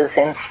masses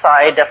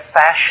inside a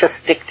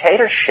fascist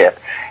dictatorship.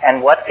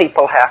 And what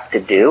people have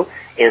to do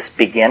is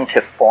begin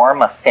to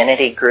form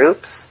affinity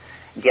groups,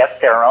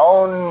 get their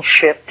own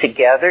shit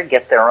together,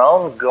 get their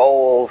own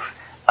goals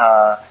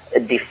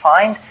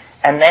defined,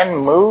 and then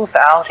move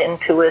out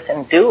into it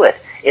and do it.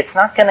 It's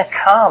not going to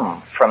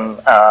come from,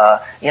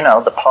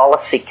 the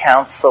policy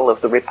council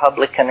of the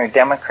Republican or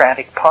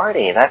Democratic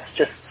Party. That's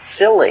just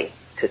silly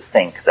to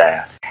think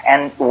that.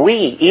 And we,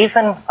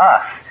 even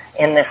us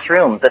in this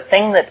room, the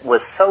thing that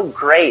was so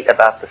great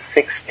about the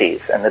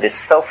 60s and that is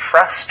so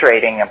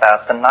frustrating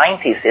about the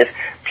 90s is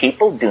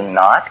people do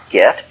not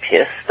get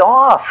pissed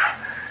off.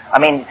 I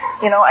mean,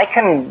 I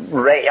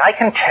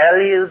can tell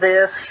you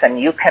this and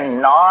you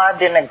can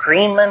nod in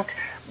agreement,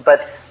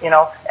 but,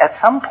 at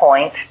some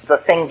point, the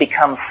thing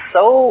becomes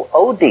so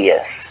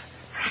odious,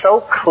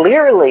 so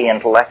clearly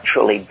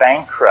intellectually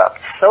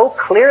bankrupt, so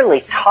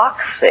clearly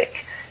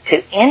toxic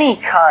to any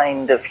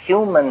kind of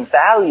human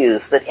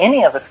values that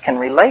any of us can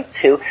relate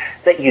to,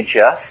 that you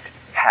just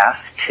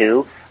have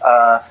to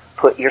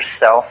put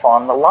yourself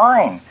on the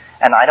line.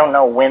 And I don't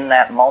know when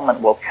that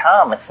moment will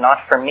come. It's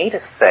not for me to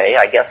say.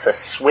 I guess a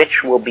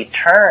switch will be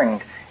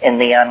turned in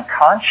the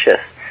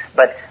unconscious.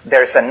 But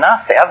there's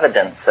enough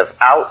evidence of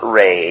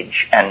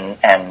outrage and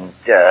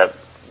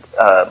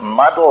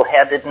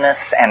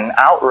muddle-headedness and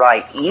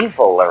outright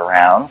evil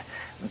around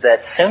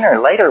that sooner or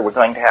later we're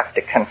going to have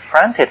to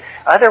confront it.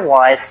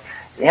 Otherwise,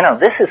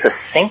 this is a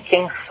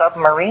sinking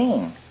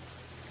submarine.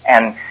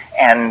 And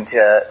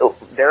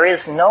there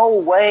is no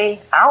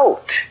way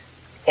out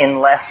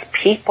unless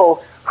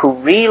people who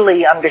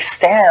really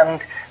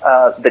understand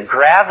the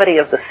gravity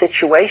of the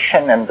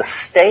situation and the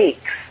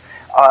stakes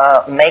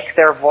make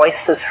their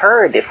voices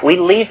heard. If we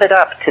leave it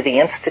up to the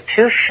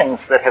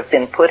institutions that have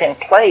been put in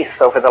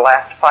place over the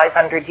last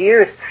 500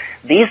 years,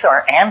 these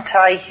are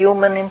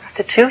anti-human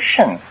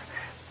institutions.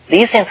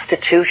 These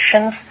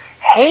institutions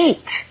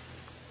hate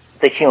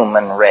the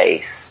human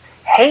race,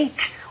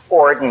 hate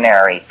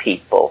ordinary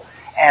people.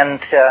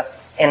 And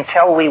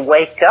until we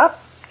wake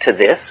up to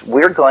this,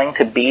 we're going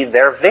to be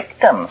their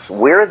victims.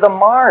 We're the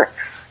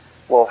marks.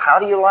 Well, how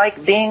do you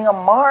like being a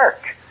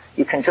mark?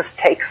 You can just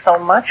take so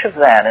much of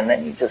that, and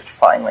then you just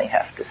finally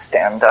have to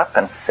stand up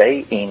and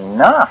say,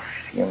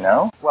 enough, you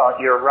know? Well,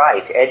 you're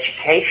right.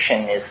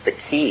 Education is the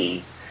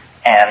key.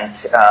 And,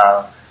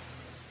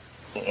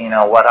 you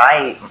know,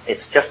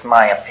 it's just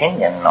my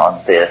opinion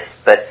on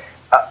this, but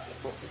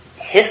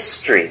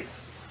history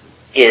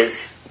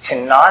is,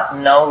 to not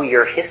know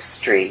your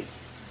history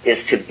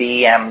is to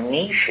be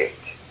amnesic.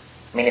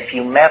 I mean, if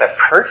you met a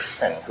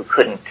person who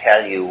couldn't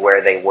tell you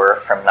where they were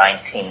from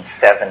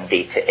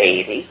 1970 to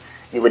 80,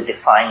 you would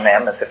define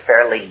them as a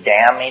fairly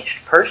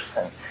damaged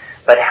person.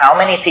 But how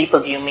many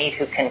people do you meet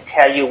who can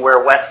tell you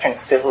where Western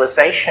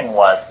civilization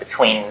was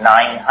between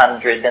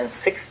 900 and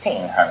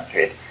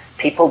 1600?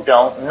 People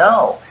don't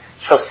know.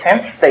 So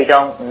since they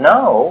don't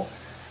know,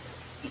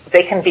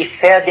 they can be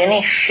fed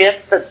any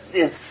shit that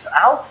is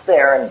out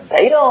there, and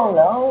they don't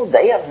know.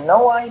 They have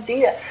no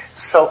idea.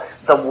 So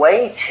the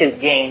way to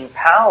gain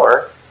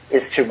power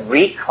is to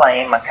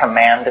reclaim a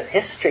command of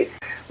history.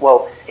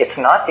 Well, it's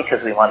not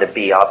because we want to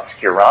be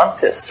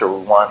obscurantists or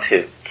we want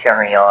to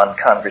carry on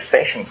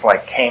conversations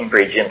like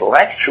Cambridge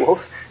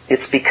intellectuals.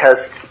 It's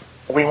because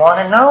we want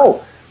to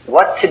know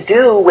what to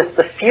do with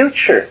the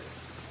future.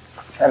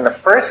 And the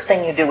first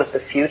thing you do with the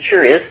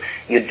future is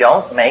you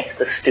don't make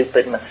the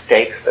stupid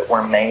mistakes that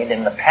were made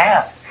in the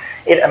past.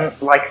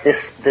 Like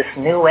this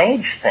New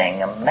Age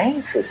thing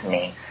amazes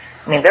me.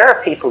 I mean, there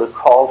are people who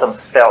call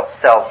themselves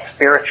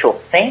spiritual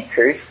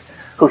thinkers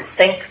who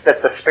think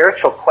that the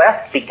spiritual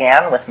quest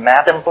began with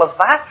Madame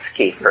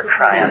Blavatsky, for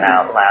crying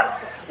out loud.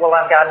 Well,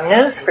 I've got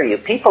news for you.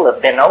 People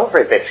have been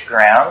over this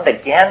ground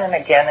again and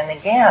again and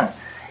again.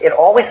 It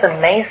always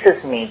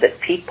amazes me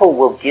that people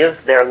will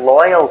give their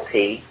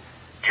loyalty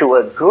to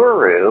a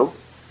guru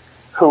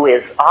who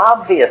is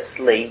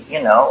obviously,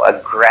 you know,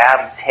 a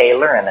grab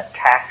tailor and a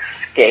tax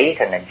skate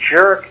and a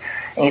jerk.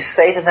 And you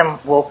say to them,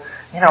 well,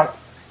 you know,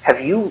 have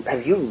you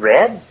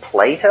read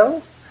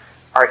Plato?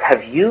 Or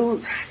have you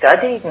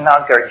studied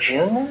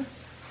Nagarjuna?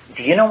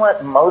 Do you know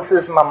what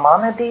Moses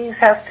Maimonides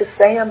has to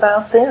say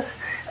about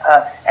this?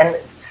 And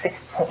say,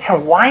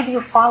 why do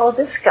you follow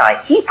this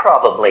guy? He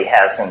probably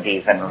hasn't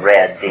even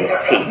read these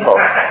people.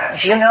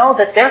 Do you know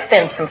that there have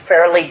been some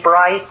fairly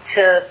bright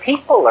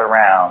people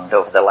around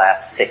over the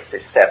last 6,000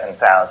 or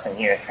 7,000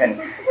 years? And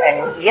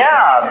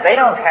yeah, they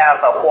don't have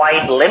a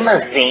white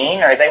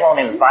limousine, or they won't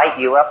invite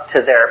you up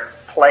to their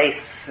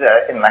place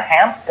in the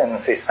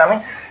Hamptons or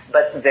something.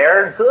 But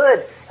they're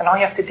good, and all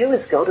you have to do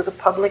is go to the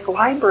public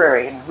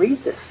library and read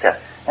this stuff.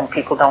 And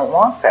people don't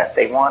want that.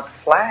 They want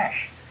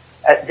flash.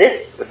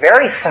 This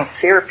very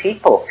sincere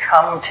people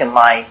come to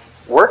my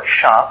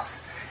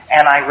workshops,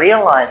 and I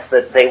realize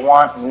that they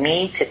want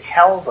me to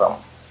tell them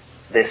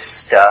this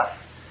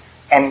stuff.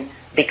 And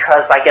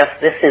because I guess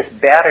this is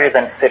better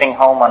than sitting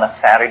home on a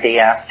Saturday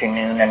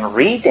afternoon and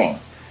reading.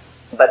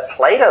 But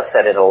Plato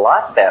said it a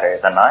lot better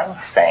than I'm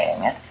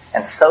saying it.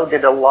 And so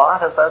did a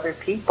lot of other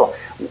people.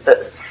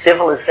 The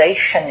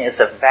civilization is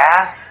a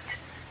vast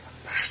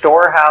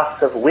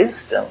storehouse of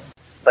wisdom.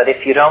 But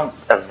if you don't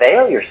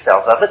avail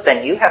yourself of it,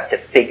 then you have to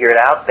figure it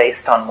out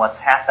based on what's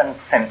happened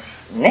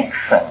since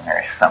Nixon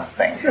or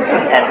something.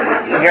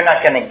 And you're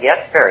not going to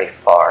get very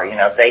far. You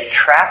know, they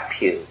trap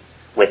you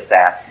with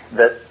that.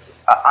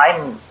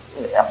 I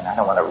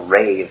don't want to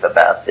rave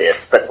about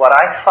this, but what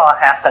I saw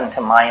happen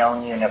to my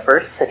own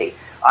university,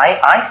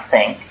 I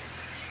think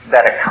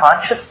that a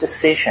conscious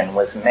decision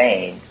was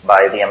made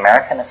by the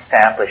American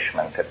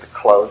establishment at the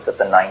close of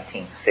the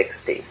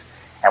 1960s.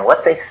 And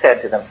what they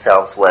said to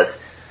themselves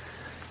was,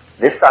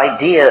 this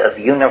idea of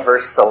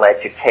universal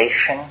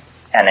education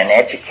and an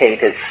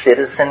educated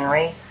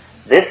citizenry,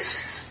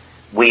 this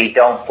we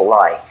don't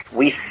like.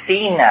 We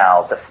see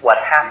now what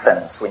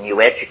happens when you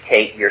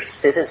educate your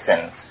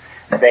citizens.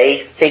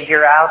 They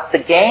figure out the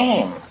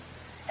game,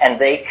 and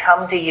they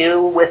come to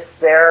you with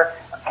their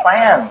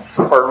plans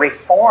for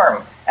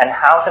reform and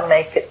how to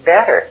make it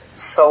better.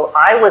 So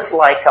I was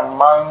like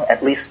among,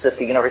 at least at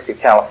the University of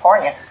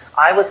California,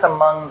 I was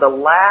among the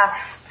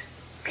last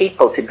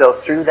people to go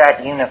through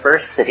that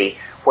university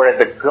where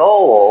the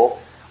goal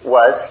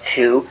was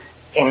to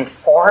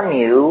inform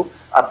you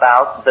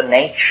about the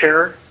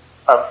nature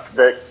of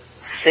the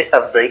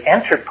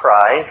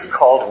enterprise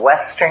called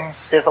Western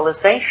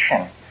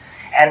civilization.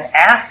 And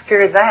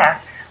after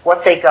that,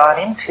 what they got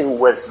into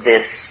was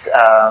this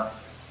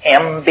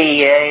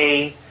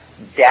MBA,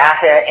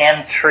 data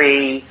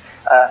entry,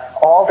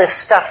 all this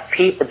stuff.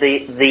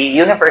 The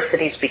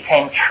universities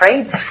became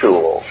trade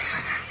schools.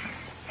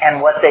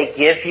 And what they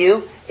give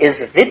you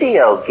is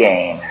video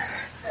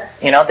games.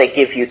 You know, they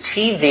give you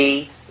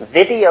TV,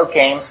 video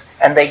games,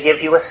 and they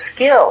give you a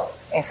skill.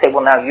 And you say,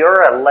 well, now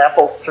you're a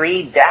level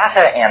 3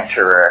 data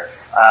enterer,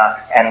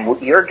 and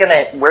we're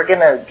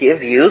gonna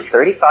give you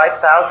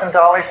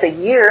 $35,000 a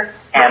year,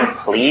 and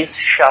please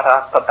shut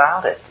up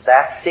about it.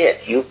 That's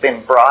it. You've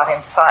been brought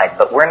inside,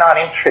 but we're not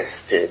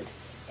interested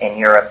in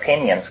your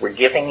opinions. We're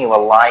giving you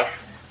a life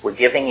We're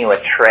giving you a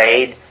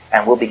trade,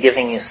 and we'll be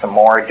giving you some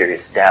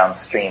orders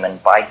downstream,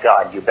 and by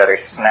God, you better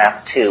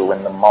snap to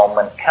when the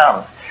moment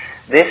comes.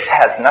 This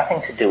has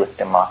nothing to do with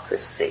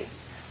democracy.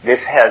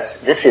 This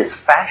is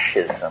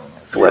fascism,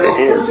 is what it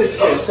is.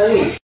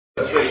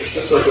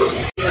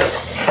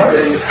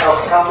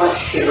 How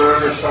much you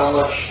earn or how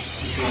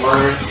much you can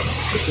learn.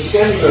 It's the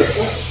same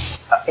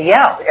thing.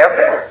 Yeah,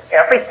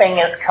 everything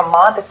is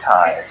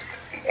commoditized.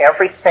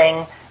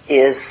 Everything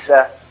is,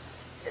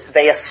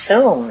 they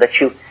assume that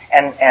you,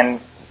 and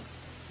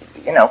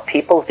you know,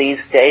 people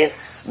these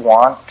days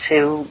want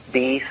to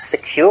be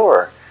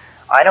secure.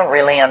 I don't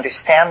really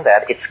understand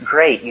that. It's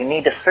great. You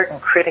need a certain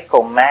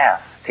critical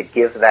mass to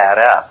give that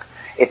up.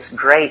 It's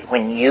great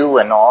when you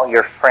and all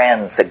your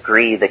friends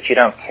agree that you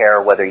don't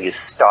care whether you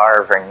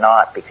starve or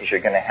not because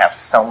you're going to have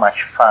so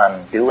much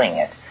fun doing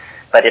it.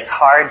 But it's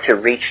hard to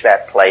reach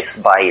that place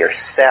by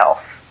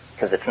yourself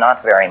because it's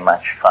not very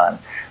much fun.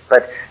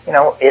 But, you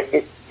know,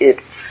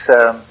 it's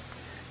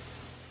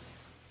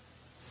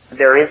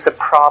there is a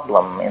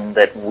problem in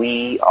that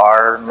we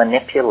are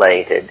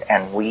manipulated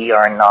and we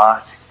are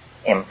not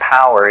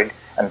empowered.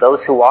 And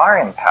those who are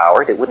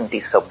empowered, it wouldn't be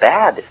so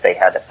bad if they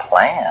had a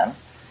plan.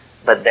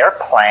 But their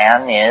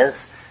plan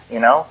is, you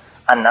know,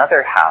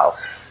 another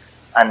house,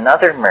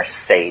 another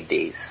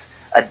Mercedes,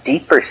 a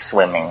deeper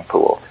swimming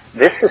pool.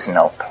 This is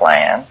no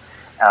plan.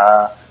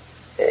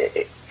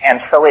 And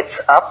so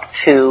it's up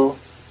to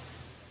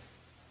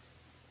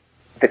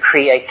the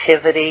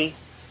creativity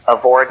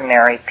of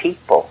ordinary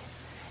people.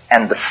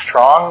 And the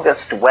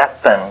strongest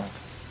weapon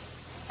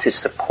to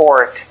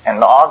support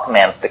and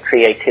augment the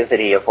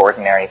creativity of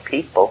ordinary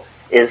people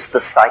is the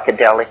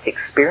psychedelic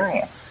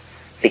experience,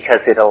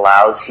 because it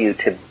allows you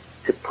to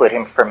put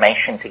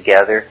information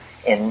together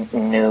in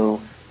new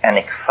and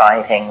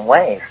exciting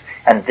ways.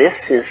 And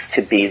this is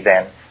to be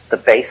then the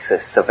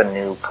basis of a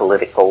new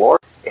political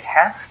order. It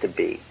has to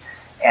be.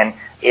 And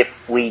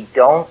if we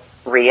don't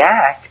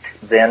react,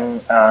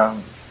 then,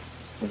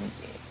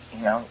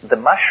 you know, the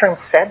mushroom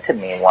said to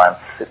me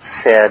once, it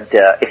said,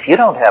 if you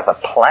don't have a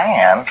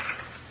plan,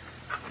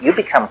 you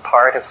become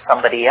part of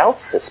somebody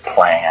else's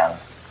plan.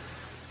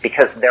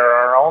 Because there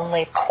are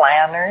only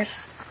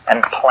planners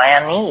and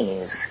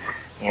plannees,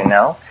 you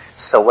know.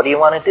 So what do you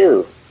want to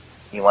do?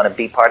 You want to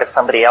be part of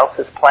somebody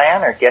else's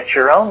plan or get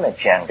your own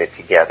agenda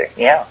together?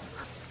 Yeah.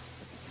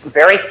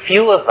 Very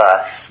few of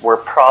us were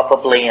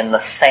probably in the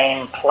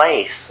same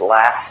place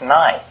last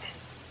night.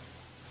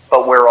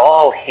 But we're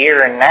all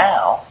here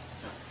now.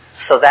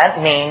 So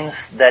that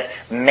means that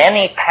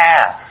many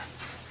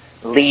pasts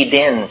lead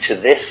into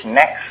this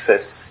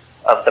nexus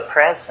of the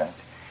present.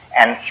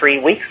 And 3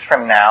 weeks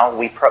from now,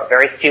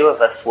 very few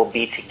of us will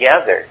be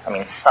together. I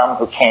mean, some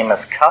who came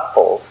as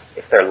couples,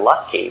 if they're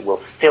lucky, will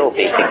still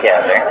be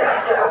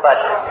together.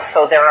 But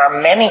so there are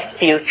many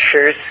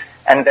futures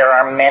and there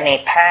are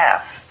many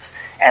pasts.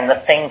 And the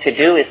thing to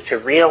do is to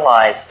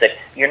realize that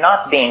you're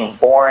not being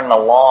borne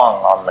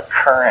along on the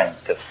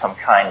current of some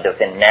kind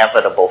of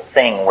inevitable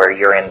thing where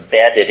you're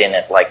embedded in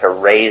it like a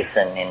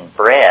raisin in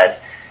bread.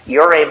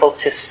 You're able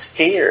to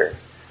steer.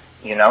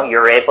 You know,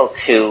 you're able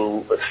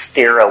to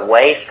steer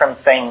away from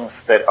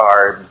things that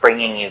are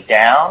bringing you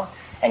down,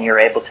 and you're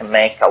able to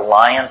make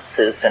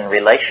alliances and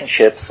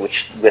relationships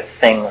with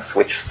things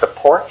which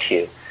support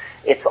you.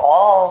 It's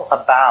all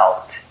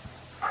about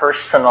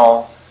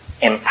personal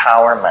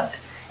empowerment.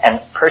 And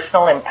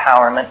personal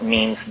empowerment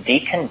means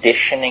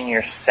deconditioning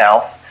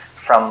yourself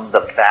from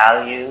the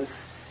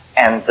values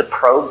and the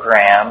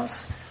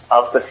programs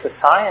of the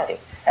society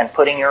and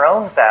putting your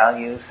own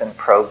values and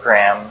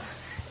programs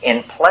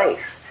in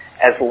place.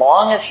 As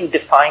long as you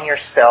define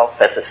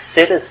yourself as a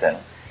citizen,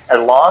 as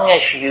long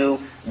as you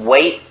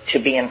wait to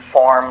be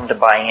informed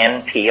by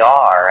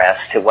NPR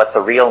as to what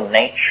the real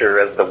nature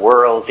of the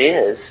world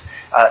is,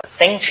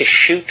 thing to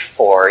shoot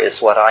for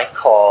is what I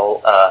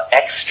call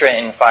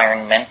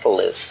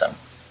extra-environmentalism.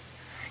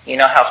 You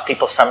know how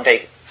people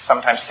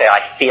sometimes say,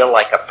 I feel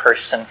like a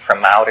person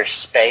from outer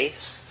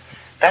space?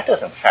 That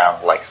doesn't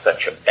sound like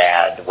such a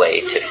bad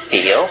way to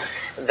feel.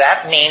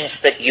 That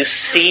means that you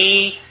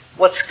see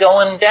what's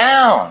going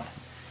down.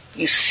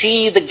 You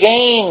see the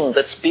game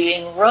that's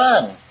being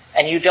run,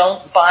 and you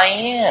don't buy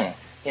in.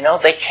 You know,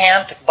 they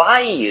can't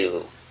buy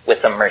you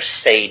with a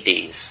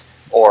Mercedes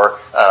or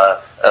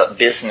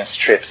business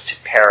trips to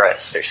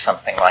Paris or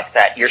something like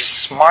that. You're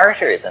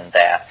smarter than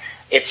that.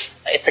 It's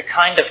a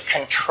kind of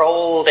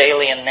controlled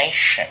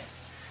alienation,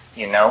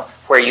 you know,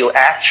 where you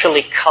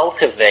actually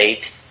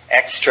cultivate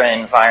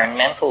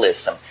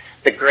extra-environmentalism.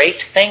 The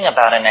great thing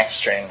about an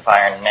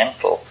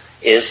extra-environmental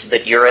is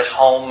that you're at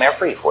home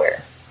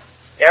everywhere.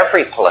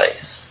 Every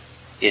place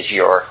is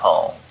your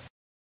home.